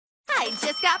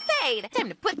just got paid. Time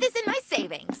to put this in my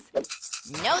savings.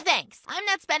 No thanks. I'm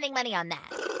not spending money on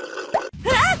that.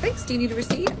 Thanks. Do you need a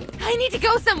receipt? I need to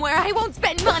go somewhere. I won't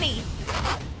spend money.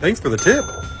 Thanks for the tip.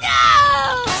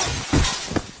 No!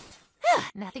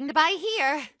 Nothing to buy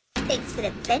here. Thanks for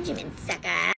the Benjamin,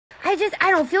 sucker. I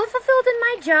don't feel fulfilled in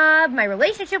my job. My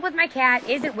relationship with my cat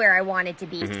isn't where I want it to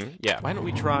be. Yeah, why don't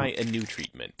we try a new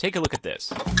treatment? Take a look at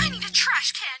this. I need a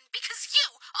trash can because you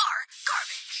are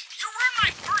garbage. You ruined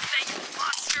my birthday, you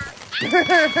monster.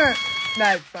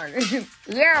 That's funny.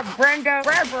 Yeah, Brenda,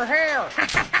 grab her hair.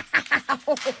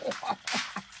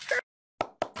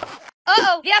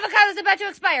 Uh-oh, the avocado's about to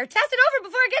expire. Test it over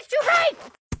before it gets too ripe.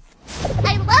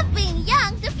 I love being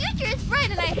young. The future is bright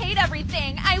and I hate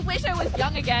everything. I wish I was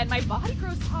young again. My body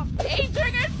grows soft.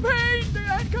 Aging is pain. The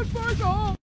end comes first.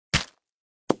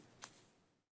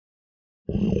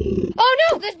 Oh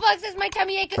no, this box says my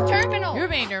tummy ache is terminal. You're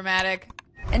being dramatic.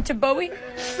 And to Bowie,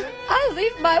 I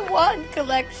leave my wand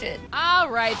collection. All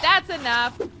right, that's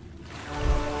enough.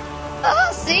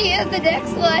 I'll see you in the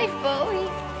next life, Bowie.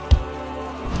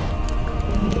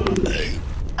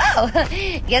 Oh,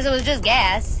 guess it was just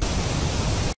gas.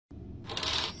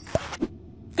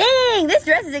 Dang, this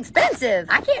dress is expensive.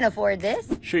 I can't afford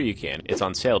this. Sure you can. It's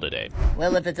on sale today.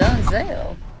 Well, if it's on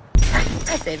sale.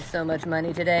 I saved so much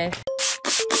money today.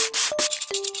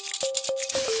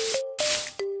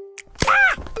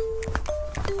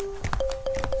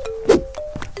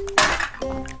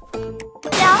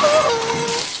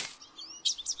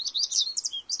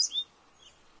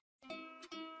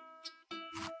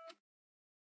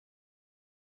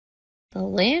 The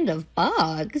land of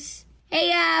Boggs?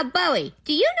 Hey, Bowie,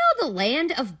 do you know the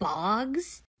land of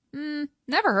Boggs?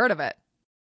 Never heard of it.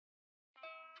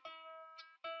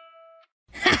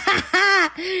 Ha ha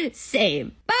ha!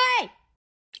 Same. Bye!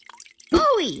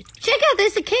 Bowie, check out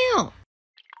this account.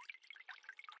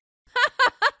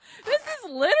 This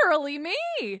is literally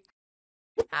me.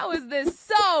 How is this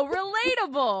so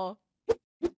relatable?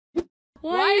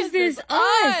 Why is this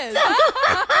us?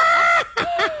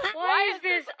 Why is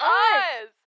this us?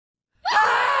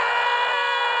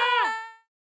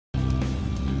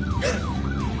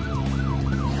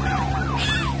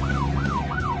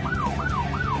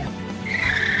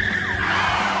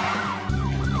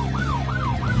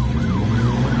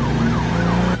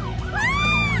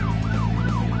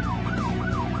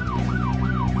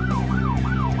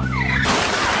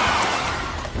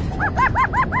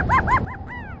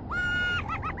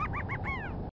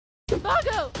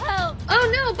 Boggo, help!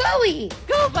 Oh no, Bowie!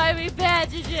 Go buy me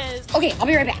bandages! Okay, I'll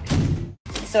be right back.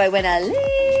 So I went a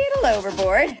little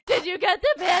overboard. Did you get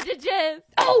the bandages?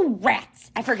 Oh,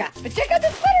 rats! I forgot. But check out the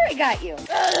sweater I got you.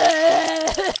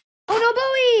 Oh no,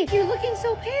 Bowie! You're looking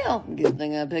so pale. Good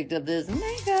thing I picked up this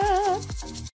makeup.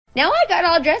 Now I got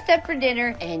all dressed up for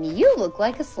dinner, and you look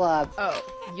like a slob. Oh,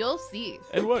 you'll see.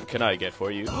 And what can I get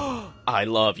for you? I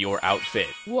love your outfit.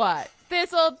 What?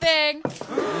 This old thing?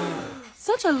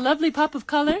 Such a lovely pop of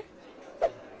color.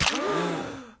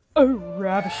 A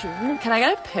ravisher. Can I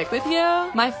get a pic with you?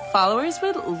 My followers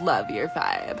would love your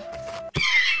vibe.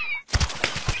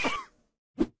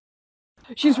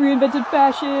 She's reinvented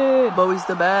fashion. Bowie's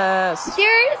the best.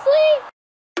 Seriously?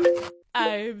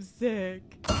 I'm sick.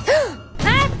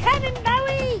 I'm coming,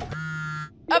 Bowie!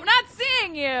 I'm not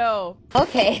seeing you.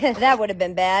 Okay, that would have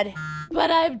been bad.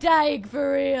 But I'm dying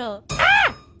for real.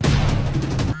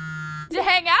 To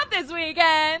hang out this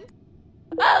weekend.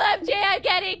 OMG, I'm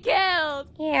getting killed!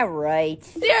 Yeah, right.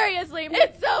 Seriously,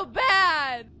 it's so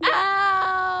bad.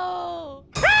 Ow!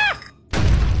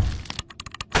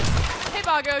 Hey,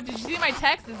 Boggo, did you see my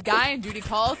text? This guy in Duty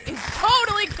Calls is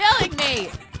totally killing me.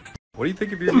 What do you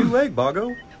think of your new leg,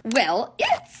 Boggo? Well,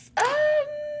 it's,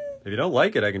 If you don't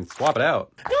like it, I can swap it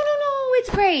out. No, it's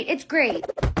great. It's great.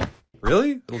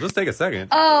 Really? It'll just take a second.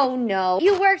 Oh, no.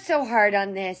 You worked so hard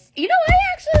on this. You know, I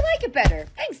actually like it better.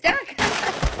 Thanks, Doc.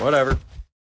 Whatever.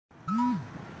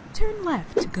 Turn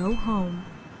left to go home.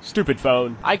 Stupid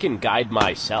phone. I can guide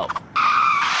myself.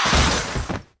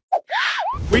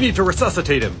 We need to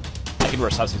resuscitate him. I can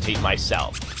resuscitate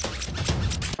myself.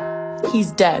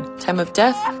 He's dead. Time of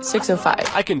death,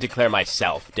 6:05. I can declare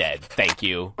myself dead. Thank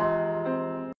you.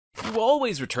 You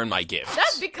always return my gifts.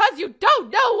 That's because you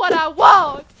don't know what I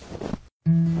want.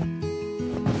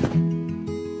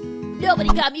 Nobody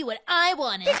got me what I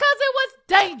wanted. Because it was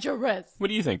dangerous. What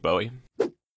do you think, Bowie?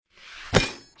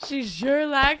 She sure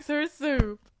likes her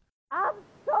soup. I'm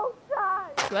so shy.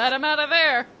 Glad I'm out of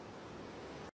there.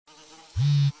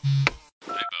 Hi,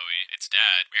 Bowie. It's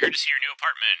Dad. We're here to see your new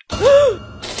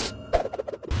apartment.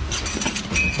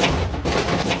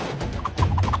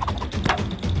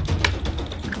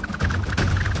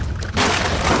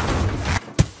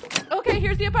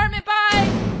 here's the apartment. Bye.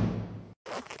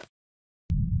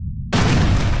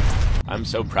 I'm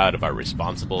so proud of our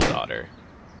responsible daughter.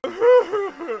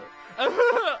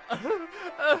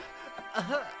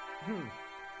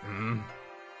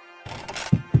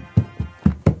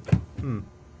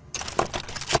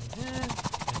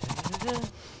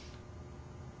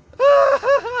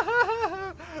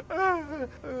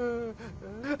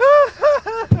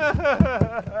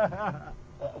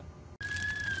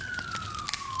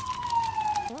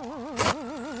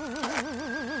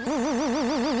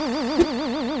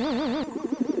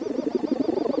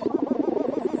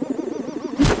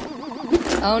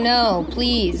 Oh no,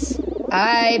 please.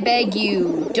 I beg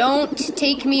you, don't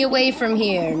take me away from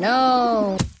here.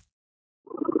 No.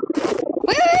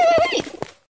 Wait!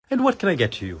 And what can I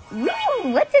get you? Ooh,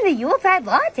 what's in the Yuletide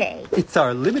latte? It's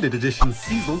our limited edition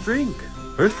seasonal drink.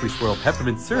 First, we swirl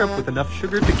peppermint syrup with enough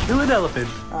sugar to kill an elephant.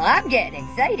 Well, I'm getting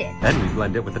excited. Then we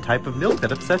blend it with the type of milk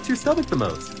that upsets your stomach the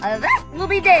most. That will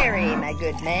be dairy, my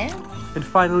good man. And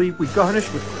finally, we garnish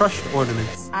with crushed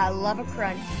ornaments. I love a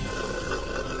crunch.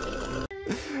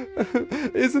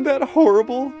 Isn't that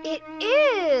horrible? It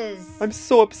is. I'm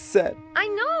so upset. I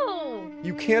know.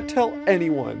 You can't tell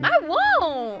anyone. I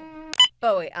won't.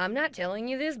 Bowie, I'm not telling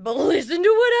you this, but listen to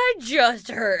what I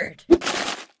just heard.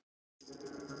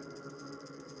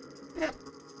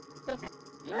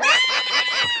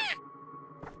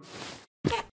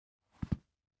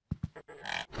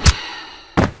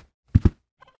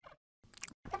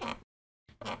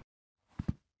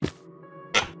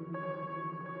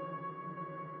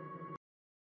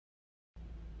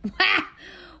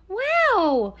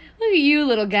 Wow! Look at you,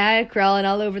 little guy, crawling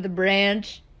all over the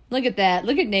branch. Look at that.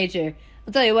 Look at nature.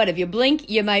 I'll tell you what, if you blink,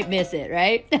 you might miss it,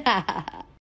 right?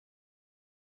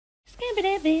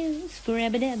 Scrub-a-dub-dub,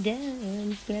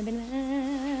 scrub-a-dub-dub,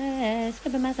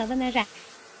 scrubbing myself in the shot.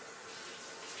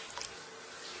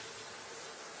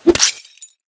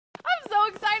 I'm so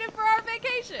excited for our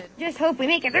vacation. Just hope we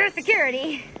make it through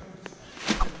security.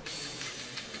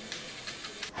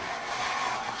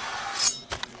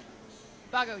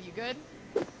 Boggo, you good?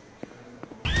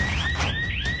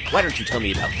 Why don't you tell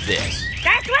me about this?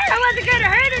 I swear I wasn't gonna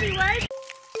hurt anyone.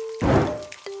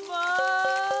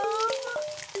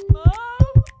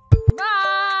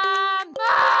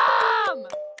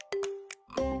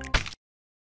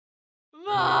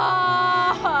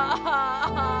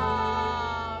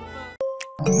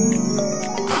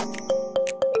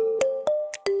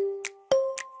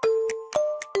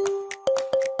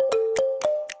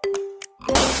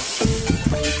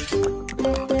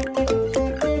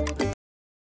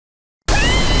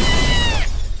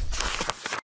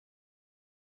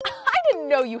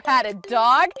 Know you had a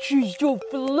dog. She's so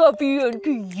fluffy and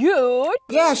cute.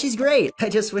 Yeah, she's great. I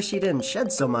just wish she didn't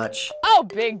shed so much. Oh,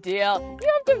 big deal. You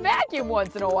have to vacuum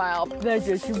once in a while. That's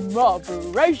a small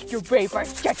moisture paper.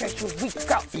 Such a sweet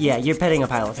girl. Yeah, you're petting a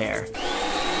pile of hair.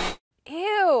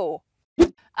 Ew.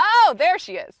 Oh, there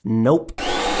she is. Nope.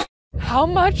 How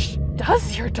much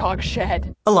does your dog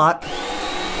shed? A lot.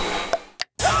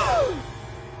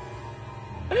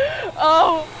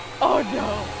 Oh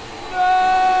no.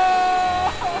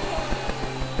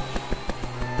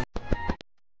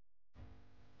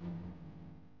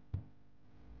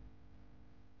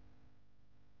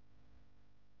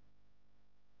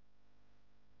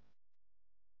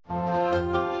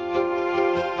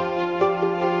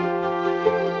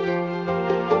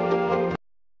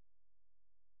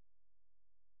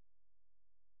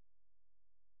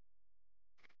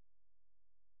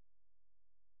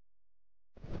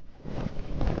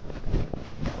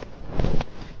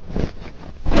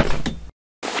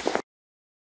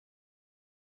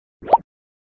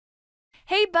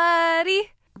 Hey,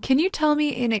 buddy. Can you tell me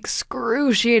in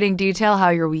excruciating detail how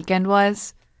your weekend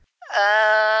was?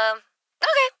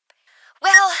 Okay.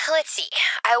 Well, let's see.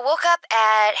 I woke up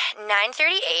at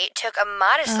 9:38, took a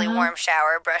modestly warm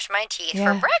shower, brushed my teeth.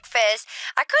 For breakfast,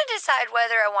 I couldn't decide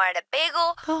whether I wanted a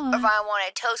bagel or if I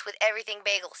wanted toast with everything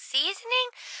bagel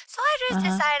seasoning. So I just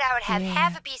decided I would have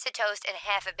half a piece of toast and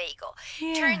half a bagel.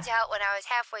 Turns out when I was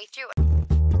halfway through...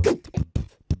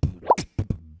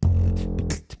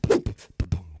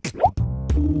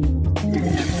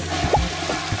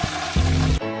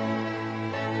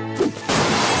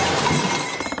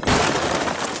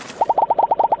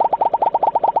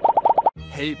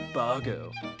 Hey,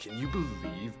 Boggo, can you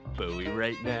believe Bowie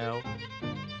right now?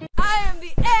 I am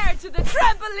the heir to the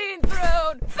trampoline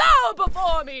throne! Bow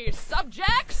before me,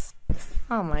 subjects!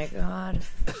 Oh my god.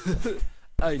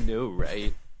 I know,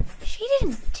 right? She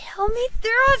didn't tell me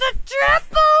there was a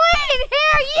trampoline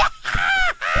here! Yeah!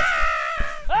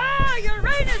 Ah, your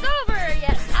reign is over,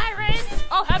 you tyrant!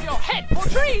 I'll have your head for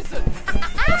treason!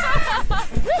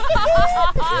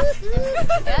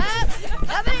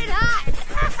 Coming in hot!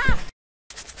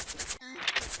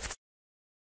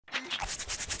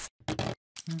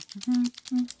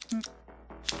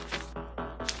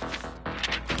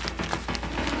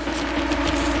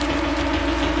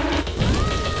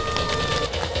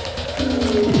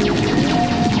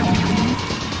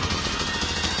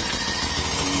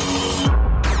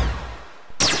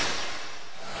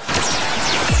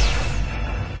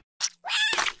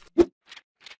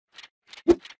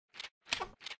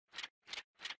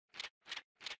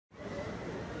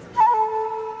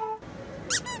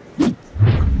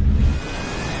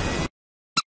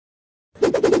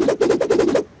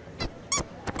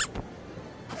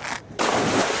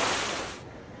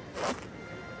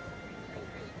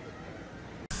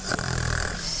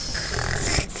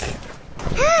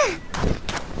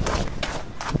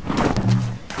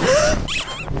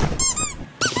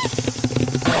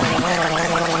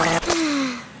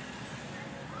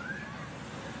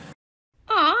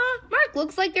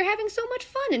 Looks like they're having so much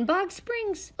fun in Boggs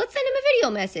Springs. Let's send him a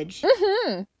video message.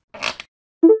 I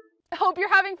hope you're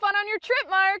having fun on your trip,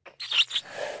 Mark.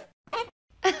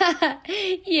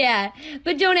 Yeah,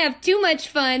 but don't have too much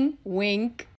fun.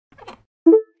 Wink. I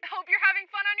hope you're having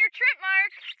fun on your trip,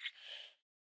 Mark.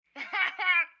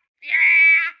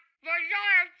 Yeah, but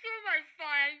don't have too much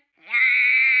fun.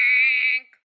 Wink.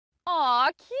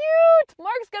 Aw, cute.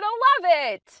 Mark's gonna love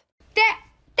it.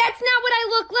 That's not what I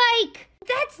look like.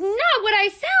 That's not what I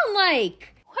sound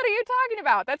like. What are you talking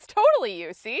about? That's totally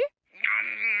you, see?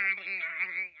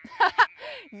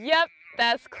 Yep,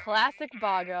 that's classic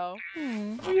Boggo.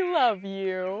 We love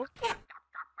you.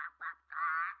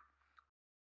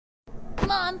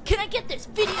 Mom, can I get this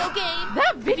video game?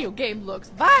 That video game looks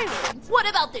violent. What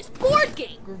about this board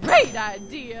game? Great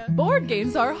idea. Board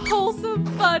games are wholesome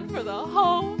fun for the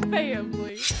whole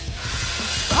family.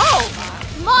 Oh,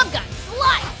 Mom got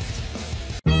sliced.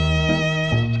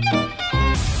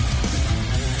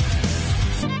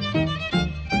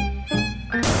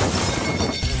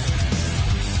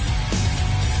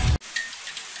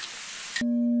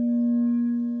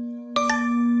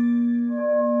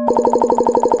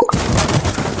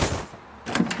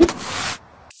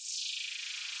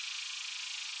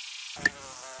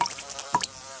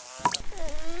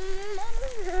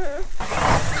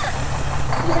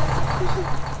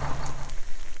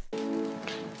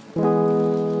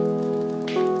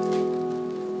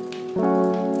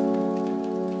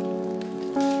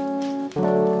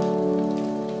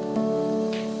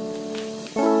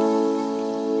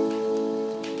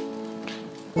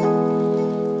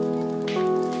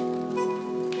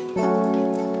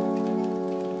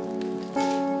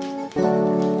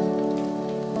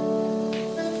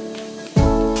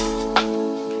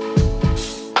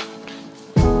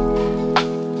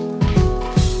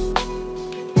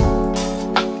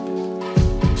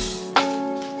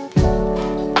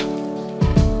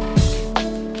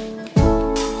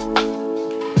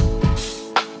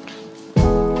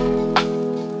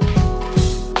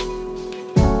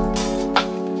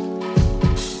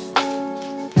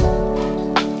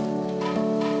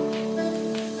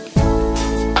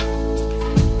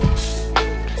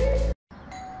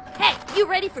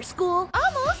 Ready for school?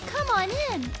 Almost. Come on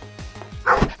in.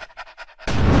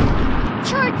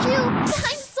 Charge you.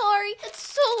 I'm sorry.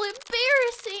 It's so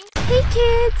embarrassing. Hey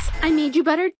kids, I made you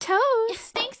buttered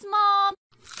toast. Thanks, Mom.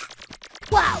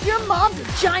 Wow, your mom's a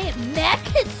giant mech?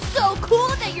 It's so cool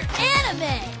that you're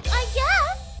anime. I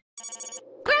guess.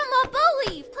 Grandma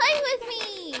Bowie, play with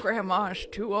me. Grandma's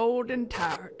too old and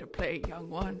tired to play, young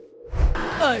one.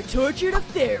 I tortured a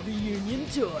fair reunion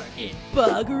tour in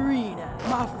Bug Arena.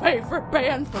 My favorite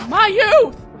band from my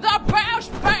youth! The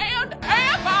best band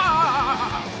ever!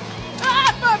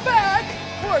 Ah, my back!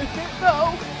 Worth it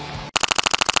though.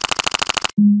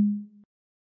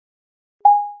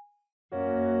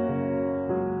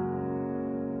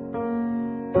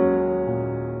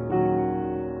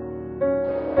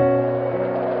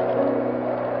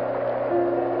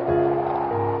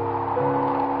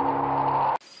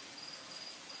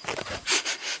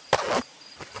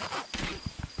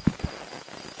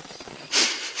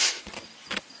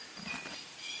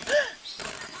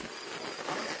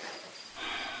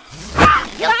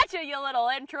 Gotcha, you little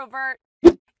introvert.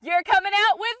 You're coming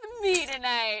out with me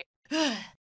tonight.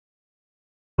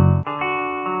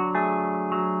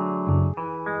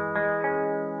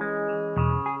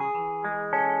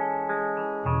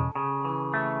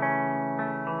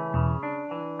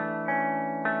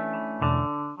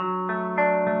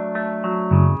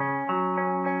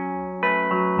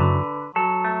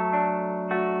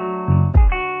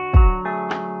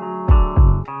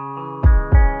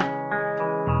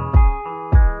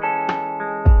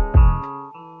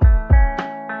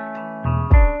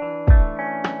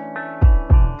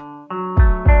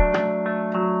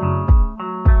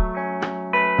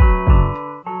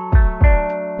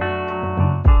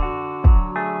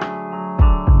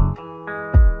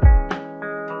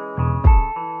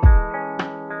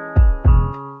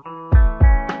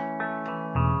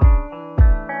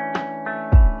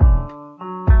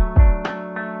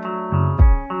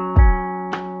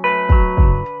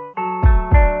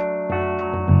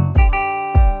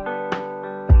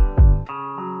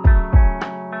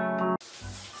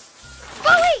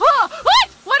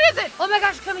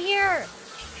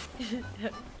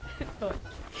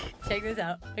 Check this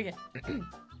out. Okay.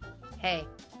 Hey,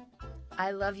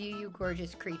 I love you, you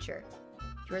gorgeous creature.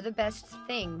 You're the best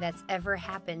thing that's ever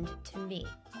happened to me.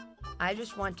 I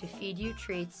just want to feed you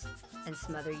treats and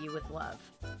smother you with love.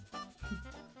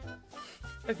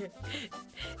 Okay.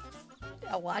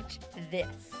 Now watch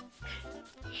this.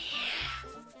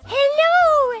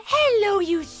 Hello,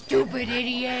 you stupid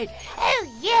idiot. Oh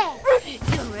yeah!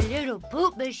 You're a little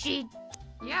poop machine.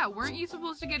 Yeah, weren't you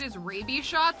supposed to get his rabies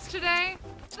shots today?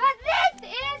 But this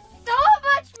is so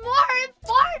much more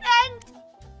important!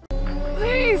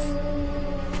 Please!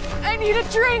 I need a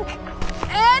drink!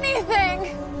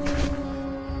 Anything!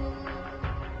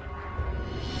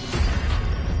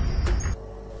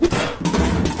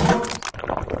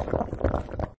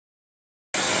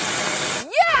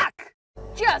 Yuck!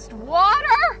 Just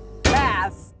water?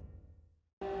 Pass.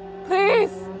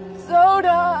 Please,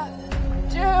 soda,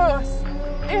 juice,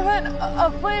 even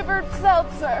a flavored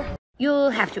seltzer. You'll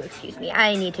have to excuse me.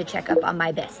 I need to check up on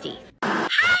my bestie.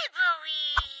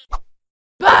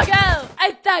 Boggo!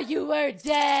 I thought you were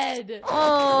dead!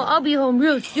 Oh, I'll be home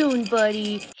real soon,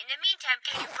 buddy. In the meantime,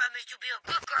 can you promise to be a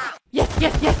good girl? Yes,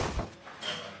 yes, yes!